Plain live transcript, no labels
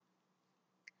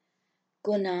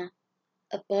Gunnar,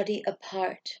 a body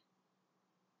apart.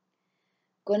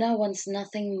 Gunnar wants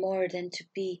nothing more than to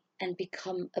be and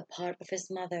become a part of his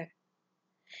mother.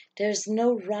 There is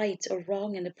no right or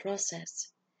wrong in the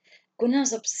process.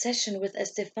 Gunnar's obsession with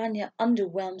Estefania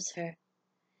underwhelms her.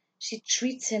 She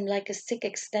treats him like a sick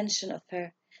extension of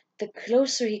her. The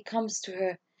closer he comes to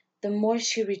her, the more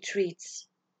she retreats.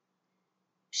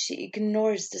 She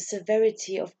ignores the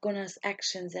severity of Gunnar's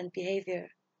actions and behavior.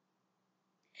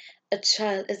 A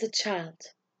child,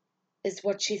 is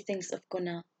what she thinks of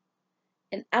Gunnar,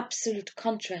 in absolute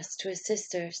contrast to his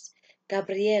sisters,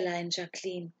 Gabriela and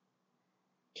Jacqueline.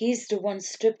 He is the one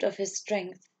stripped of his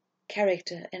strength,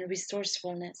 character, and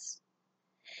resourcefulness.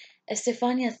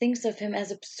 Estefania thinks of him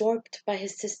as absorbed by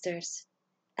his sisters,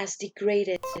 as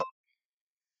degraded,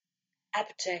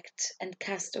 abject, and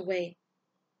cast away.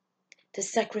 The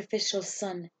sacrificial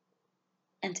son,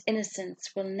 and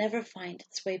innocence will never find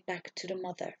its way back to the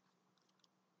mother.